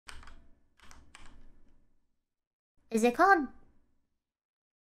Is it called?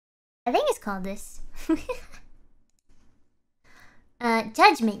 I think it's called this.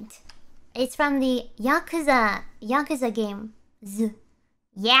 Judgment. It's from the Yakuza game.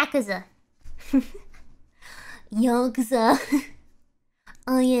 Yakuza. Yakuza.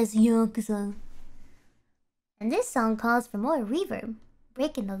 Oh yes, Yakuza. And this song calls for more reverb.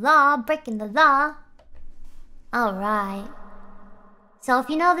 Breaking the law, breaking the law. Alright. So if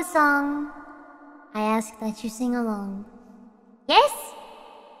you know the song, I ask that you sing along. Yes?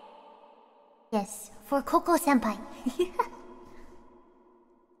 Yes, for Coco Senpai.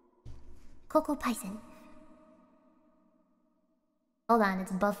 Coco Paisen. Hold on,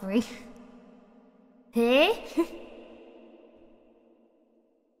 it's buffering. Hey?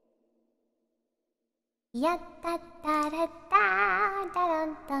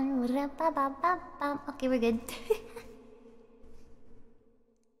 Okay, we're good.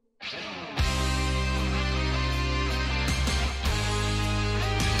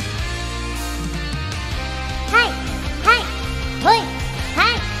 Hi! Hi! Hoi!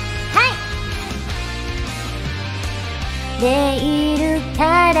 Hi! Hi! レール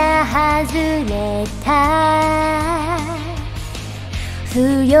から外れた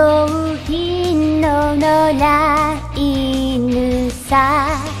不用品の野良犬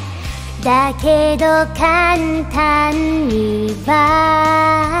さだけど簡単に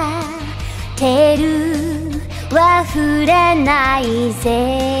はテルは触れないぜ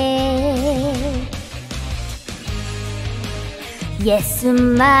イエス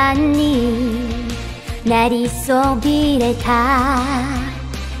マンになりそびれた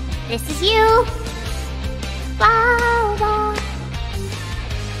This is you! Wow, wow.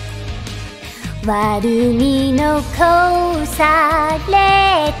 悪みのこさ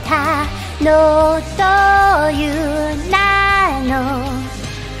れたのという名の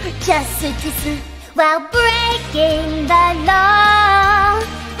Justice while breaking the law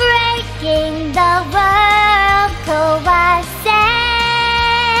Breaking the world 壊せ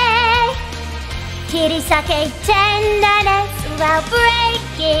切り裂け tenderness while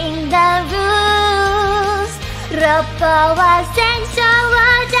breaking the rules 六法は戦争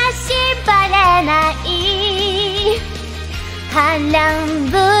じゃ縛れない反乱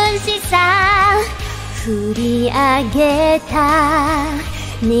分子さ振り上げた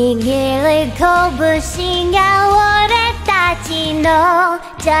握り拳が俺たちの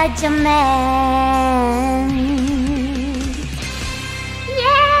ジャッジメント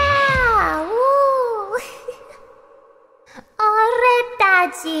Yeah! 俺た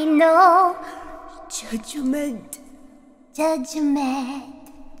ちの Judgment. Judgment.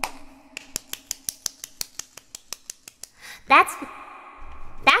 That's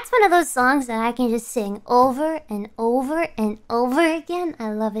one of those songs that I can just sing over and over and over again.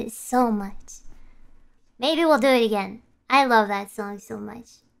 I love it so much. Maybe we'll do it again. I love that song so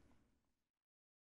much.